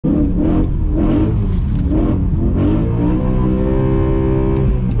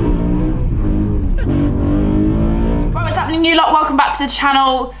back to the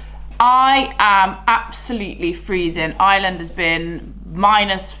channel. I am absolutely freezing. Ireland has been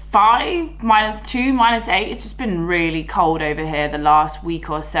 -5, -2, -8. It's just been really cold over here the last week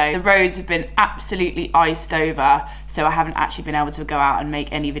or so. The roads have been absolutely iced over, so I haven't actually been able to go out and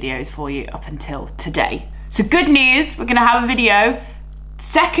make any videos for you up until today. So good news, we're gonna have a video.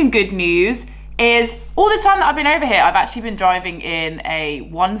 Second good news is all the time that I've been over here, I've actually been driving in a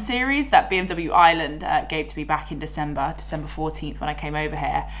 1 Series that BMW Ireland gave to me back in December 14th when I came over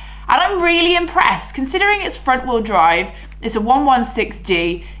here. And I'm really impressed, considering it's front wheel drive, it's a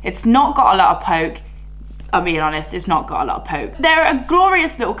 116D, it's not got a lot of poke. I'm being honest, it's not got a lot of poke. They're a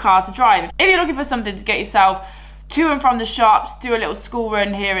glorious little car to drive. If you're looking for something to get yourself to and from the shops, do a little school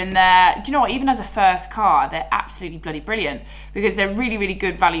run here and there. Do you know what, even as a first car, they're absolutely bloody brilliant because they're really, really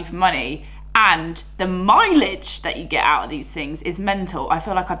good value for money. And the mileage that you get out of these things is mental. I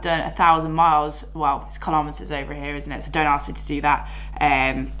feel like I've done 1,000 miles. Well, it's kilometers over here, isn't it? So don't ask me to do that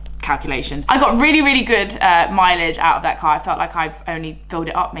calculation. I got really, really good mileage out of that car. I felt like I've only filled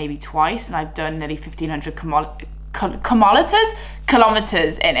it up maybe twice, and I've done nearly 1,500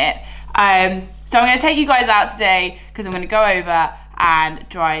 kilometers in it. So I'm going to take you guys out today because I'm going to go over and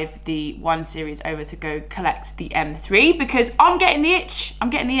drive the 1 Series over to go collect the M3 because I'm getting the itch.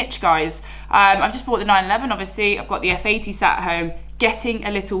 I'm getting the itch, guys. I've just bought the 911, obviously. I've got the F80 sat at home, getting a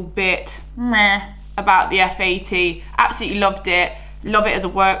little bit meh about the F80. Absolutely loved it. Love it as a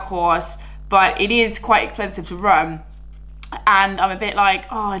workhorse, but it is quite expensive to run. And I'm a bit like,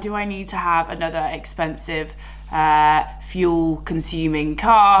 oh, do I need to have another expensive fuel consuming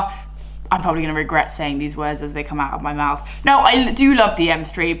car? I'm probably going to regret saying these words as they come out of my mouth. No, I do love the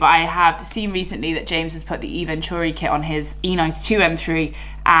M3, but I have seen recently that James has put the E-Venturi kit on his E92 M3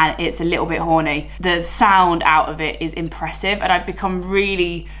 and it's a little bit horny. The sound out of it is impressive, and I've become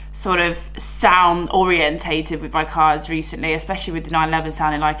really sort of sound orientated with my cars recently, especially with the 911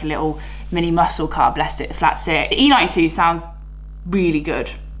 sounding like a little mini muscle car, bless it, flat sit. The E92 sounds really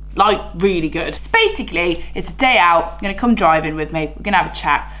good. Like, really good. Basically, it's a day out. You're going to come driving with me. We're going to have a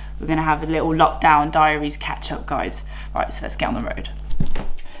chat. We're gonna have a little lockdown diaries catch up, guys. Right, so let's get on the road.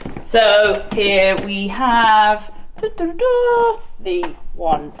 So here we have the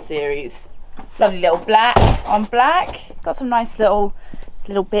 1 Series. Lovely little black on black. Got some nice little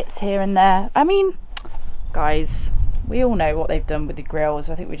bits here and there. I mean, guys, we all know what they've done with the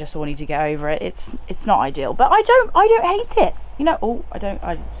grills. I think we just all need to get over it. It's not ideal, but I don't hate it. You know, oh,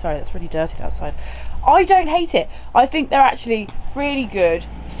 sorry, that's really dirty outside. I don't hate it. I think they're actually really good,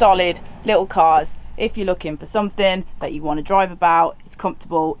 solid little cars. If you're looking for something that you want to drive about, it's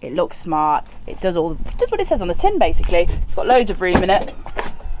comfortable, it looks smart, it does what it says on the tin basically. It's got loads of room in it.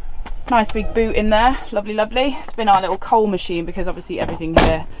 Nice big boot in there, lovely, lovely. It's been our little coal machine because obviously everything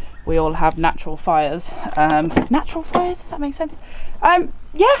here, we all have natural fires. Natural fires, does that make sense?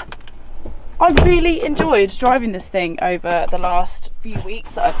 Yeah. I've really enjoyed driving this thing over the last few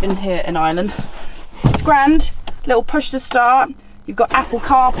weeks that I've been here in Ireland. It's grand, little push to start, you've got Apple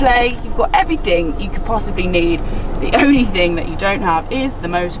CarPlay, you've got everything you could possibly need. The only thing that you don't have is the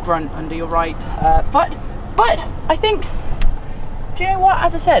most grunt under your right foot. But I think, do you know what,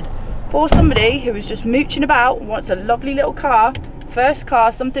 as I said, for somebody who is just mooching about, wants a lovely little car, first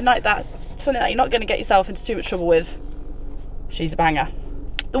car, something like that, something that you're not going to get yourself into too much trouble with, she's a banger.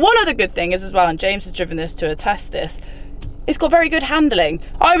 The one other good thing is as well, and James has driven this to attest this, it's got very good handling.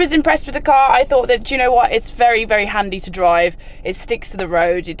 I was impressed with the car. I thought that, do you know what, it's very, very handy to drive. It sticks to the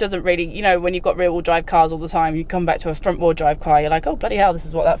road. It doesn't really, you know, when you've got rear wheel drive cars all the time, you come back to a front wheel drive car, you're like, oh bloody hell, this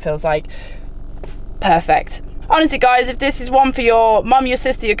is what that feels like. Perfect. Honestly guys, if this is one for your mum, your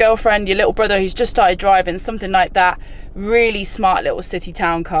sister, your girlfriend, your little brother who's just started driving, something like that, really smart little city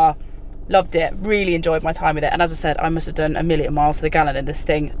town car. Loved it, really enjoyed my time with it, and as I said, I must have done 1,000,000 miles to the gallon in this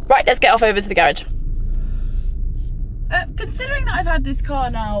thing. Right, let's get off over to the garage. Considering that I've had this car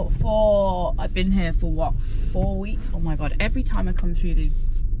now for, I've been here for what, 4 weeks? Oh my god, every time I come through this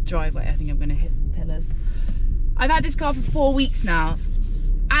driveway I think I'm going to hit the pillars. I've had this car for 4 weeks now,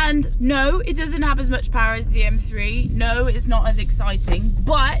 and no, it doesn't have as much power as the M3, no, it's not as exciting,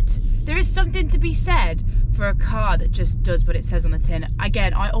 but there is something to be said for a car that just does what it says on the tin.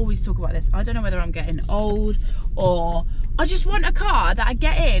 Again, I always talk about this, I don't know whether I'm getting old or I just want a car that I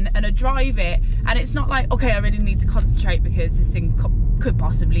get in and I drive it and it's not like, okay, I really need to concentrate because this thing could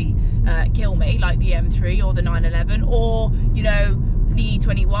possibly kill me, like the M3 or the 911, or, you know, the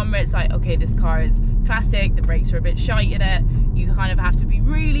E21 where it's like, okay, this car is classic, the brakes are a bit shite in it, you kind of have to be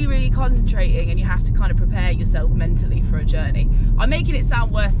really, really concentrating and you have to kind of prepare yourself mentally for a journey. I'm making it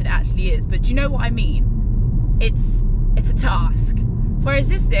sound worse than it actually is, but do you know what I mean? It's a task. Whereas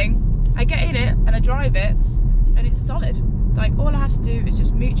this thing, I get in it and I drive it and it's solid. Like, all I have to do is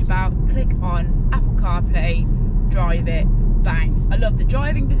just mooch about, click on Apple CarPlay, drive it, bang. I love the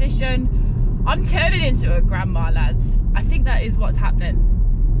driving position. I'm turning into a grandma, lads. I think that is what's happening.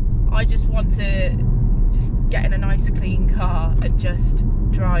 I just want to just get in a nice clean car and just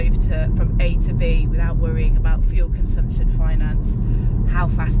drive from A to B without worrying about fuel consumption, finance, how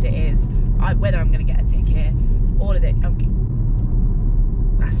fast it is, whether I'm going to get a ticket, all of it.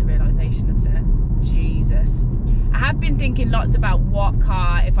 That's a realisation, isn't it? Jesus. I have been thinking lots about what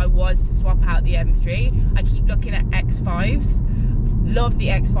car, if I was to swap out the M3. I keep looking at X5s. Love the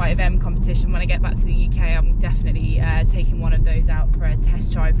X80 M competition. When I get back to the UK, I'm definitely taking one of those out for a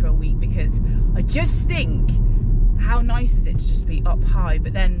test drive for a week, because I just think, how nice is it to just be up high?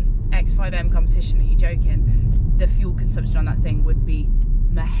 But then X80 M competition, are you joking? The fuel consumption on that thing would be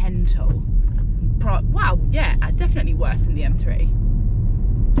mental. Wow, yeah, definitely worse than the M3.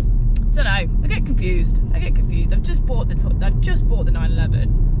 Don't know. I get confused. I've just bought the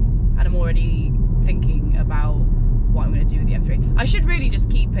 911, and I'm already thinking about what I'm going to do with the M3. I should really just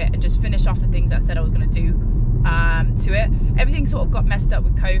keep it and just finish off the things that I said I was going to do to it. Everything sort of got messed up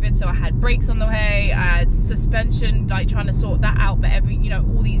with COVID, so I had brakes on the way, I had suspension, like trying to sort that out, but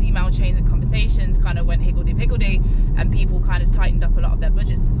all these email chains and conversations kind of went higgledy-piggledy, and people kind of tightened up a lot of their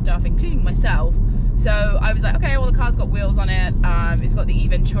budgets and stuff, including myself. So I was like, okay, well, the car's got wheels on it, it's got the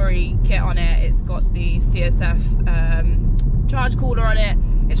E92 kit on it, it's got the CSF charge cooler on it,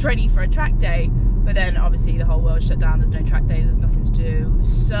 it's ready for a track day. But then obviously the whole world shut down, there's no track days, there's nothing to do,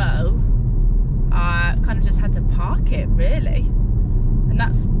 so I kind of just had to park it, really. And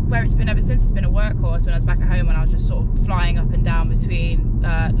that's where it's been ever since. It's been a workhorse. When I was back at home, when I was just sort of flying up and down between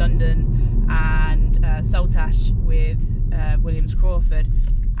London and Saltash with Williams Crawford,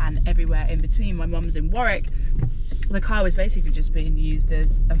 and everywhere in between. My mum's in Warwick. The car was basically just being used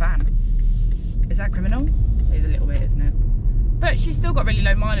as a van. Is that criminal? It's a little bit, isn't it? But she's still got really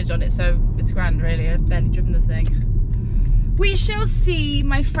low mileage on it, so it's grand, really. I've barely driven the thing. We shall see,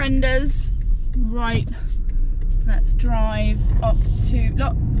 my frienders. Right, let's drive up to...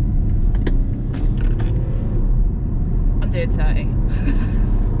 Look, I'm doing 30.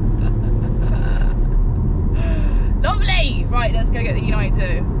 Lovely! Right, let's go get the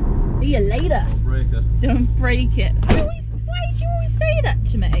E92. See you later. Don't break it. Don't break it. Why do you always say that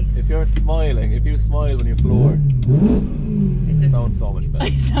to me? If you're smiling, if you smile when you're floored, it sounds so much better.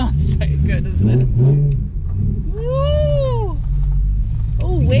 It sounds so good, doesn't it? Woo!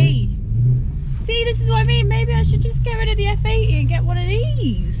 Oh wee! See, this is what I mean. Maybe I should just get rid of the F80 and get one of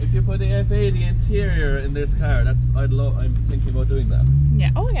these. If you put the F80 interior in this car, I'm thinking about doing that. Yeah.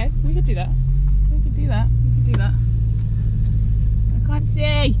 Oh, okay. We could do that. I can't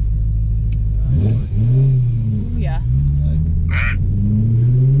see. Ooh, yeah.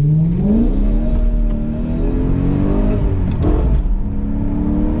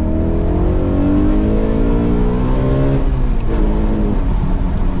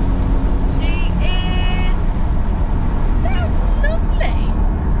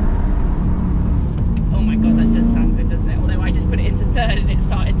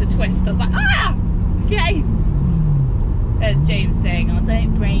 I was like, ah! Okay. There's James saying, oh,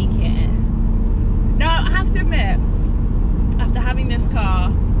 don't break it. No, I have to admit, after having this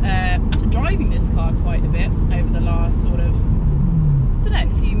car, after driving this car quite a bit over the last sort of, I don't know,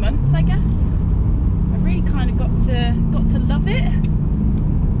 few months, I guess, I've really kind of got to love it.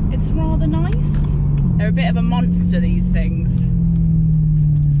 It's rather nice. They're a bit of a monster, these things.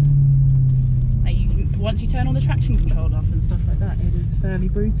 Like once you turn all the traction control off and stuff like that, it is fairly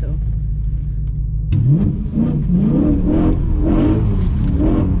brutal.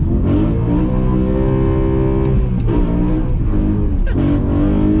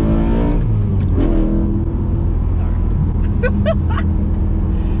 Sorry.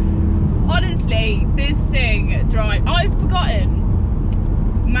 Honestly, this thing I've forgotten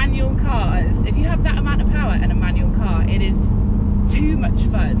manual cars. If you have that amount of power in a manual car, it is too much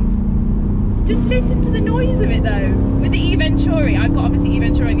fun. Just listen to the noise of it though. With the E-Venturi, I've got obviously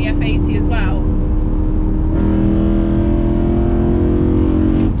E-Venturi in the F80 as well.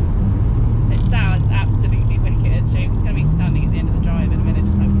 It sounds absolutely wicked. James is going to be standing at the end of the drive in a minute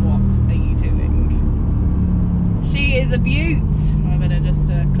just like, what are you doing? She is a beaut. I better just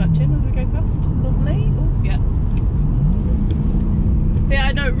clutch in as we go past. Lovely. Oh, yeah. But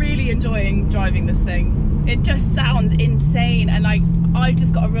yeah, no, really enjoying driving this thing. It just sounds insane, and like I've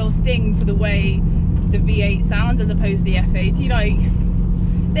just got a real thing for the way the V8 sounds as opposed to the F80. Like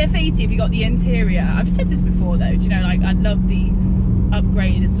the F80, if you got the interior, I've said this before though, do you know, like I love the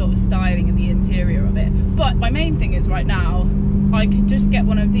upgraded sort of styling of the interior of it, but my main thing is right now I could just get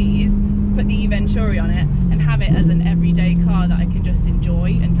one of these put the E-Venturi on it and have it as an everyday car that I could just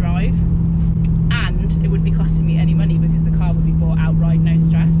enjoy and drive, and it wouldn't be costing me any money because the car would be bought outright, no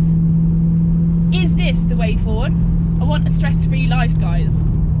stress. Is this the way forward? I want a stress-free life, guys.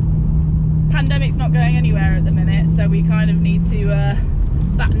 Pandemic's not going anywhere at the minute, so we kind of need to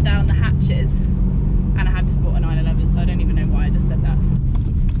batten down the hatches. And I have just bought a 911, so I don't even know why I just said that.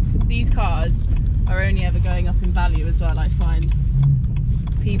 These cars are only ever going up in value as well, I find.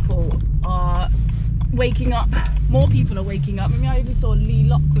 People are waking up, more people are waking up. I mean, I even saw Lee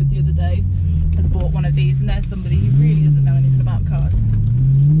Lockwood the other day has bought one of these, and there's somebody who really doesn't know anything about cars.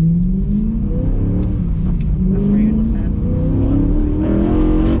 That's rude, wasn't it?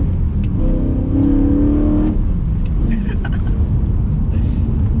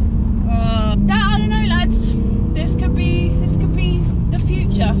 Yeah, I don't know, lads. This could be the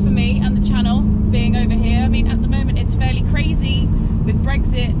future for me and the channel being over here. I mean, at the moment it's fairly crazy with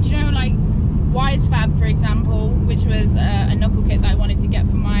Brexit. Do you know, like Wisefab, for example, which was a knuckle kit that I wanted to get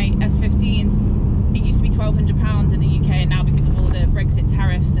for my S15. It used to be £1,200 in the UK, and now because of all the Brexit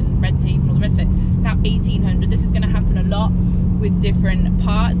tariffs and red tape and all the rest of it, it's now £1,800. This is going to happen a lot with different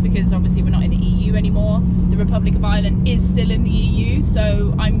parts because obviously we're not in the EU anymore. The Republic of Ireland is still in the EU,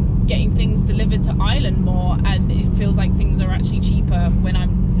 so I'm getting things delivered to Ireland more, and it feels like things are actually cheaper when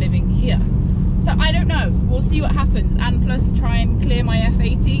I'm living here. So I don't know, we'll see what happens. And plus try and clear my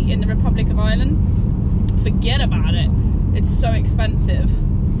F80 in the Republic of Ireland. Forget about it, it's so expensive.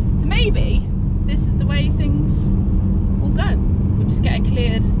 So maybe this is the way things will go. We'll just get a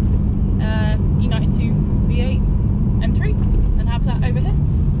cleared E92 V8 M3 and have that over here.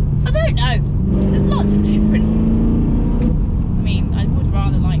 I don't know, there's lots of different, I mean, I would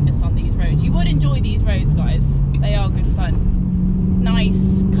rather like this on these roads. You would enjoy these roads, guys, they are good fun.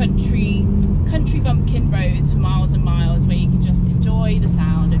 Nice country bumpkin roads for miles and miles where you can just enjoy the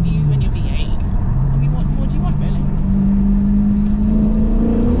sound of you and your V8. I mean, what more do you want, really?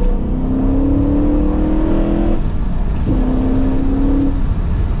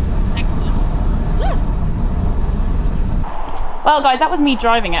 Well guys, that was me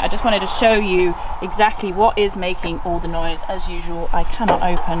driving it. I just wanted to show you exactly what is making all the noise. As usual, I cannot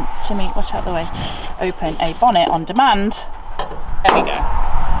open, Jimmy, watch out the way, open a bonnet on demand. There we go.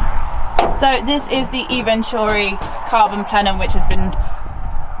 So this is the E-Venturi carbon plenum, which has been,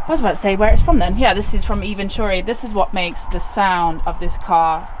 I was about to say where it's from then. Yeah, this is from E-Venturi. This is what makes the sound of this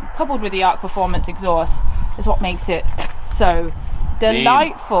car, coupled with the Ark Performance exhaust, is what makes it so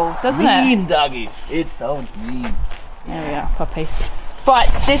delightful, doesn't it? Mean, doggy. It sounds mean. There we are, puppy. But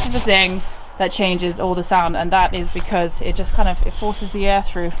this is the thing that changes all the sound, and that is because it just kind of, it forces the air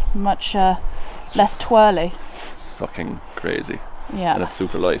through, much less twirly. Sucking crazy. Yeah. And it's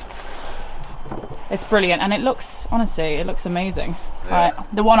super light. It's brilliant, and it looks, honestly, it looks amazing. Yeah.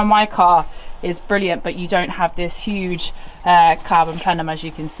 The one on my car is brilliant, but you don't have this huge carbon plenum as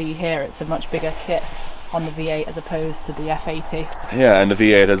you can see here. It's a much bigger kit on the V8 as opposed to the F80. Yeah, and the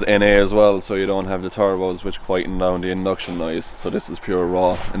V8 has NA as well, so you don't have the turbos which quieten down the induction noise. So this is pure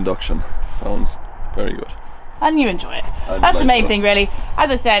raw induction. Sounds very good. And you enjoy it. That's the main thing, really.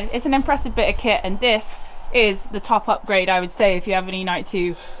 As I said, it's an impressive bit of kit, and this is the top upgrade, I would say. If you have an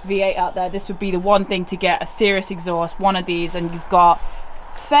E92 V8 out there, this would be the one thing to get, a serious exhaust, one of these, and you've got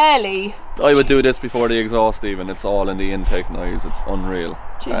fairly... I would do this before the exhaust even. It's all in the intake noise. It's unreal.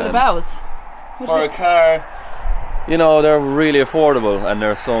 Cheap little bells. For a car, you know, they're really affordable and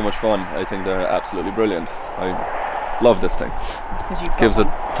they're so much fun. I think they're absolutely brilliant. I love this thing. That's 'cause you've got gives it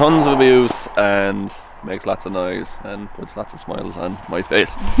tons of abuse and makes lots of noise and puts lots of smiles on my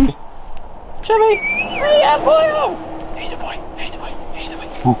face. Jimmy! Hey, boy! Hey, the boy! Hey, the boy! Hey, the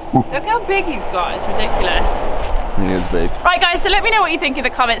boy! Look how big he's got, it's ridiculous. He is big. Right guys, so let me know what you think in the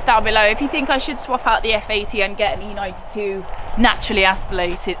comments down below. If you think I should swap out the F80 and get an E92 naturally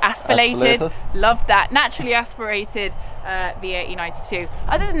aspirated, love that, naturally aspirated V8 E92.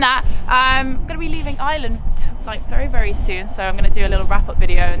 Other than that, I'm going to be leaving Ireland like very soon, so I'm going to do a little wrap-up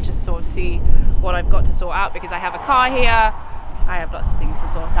video and just sort of see what I've got to sort out, because I have a car here, I have lots of things to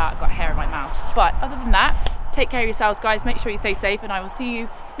sort out, I've got hair in my mouth. But other than that, take care of yourselves guys, make sure you stay safe, and I will see you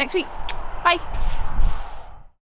next week. Bye!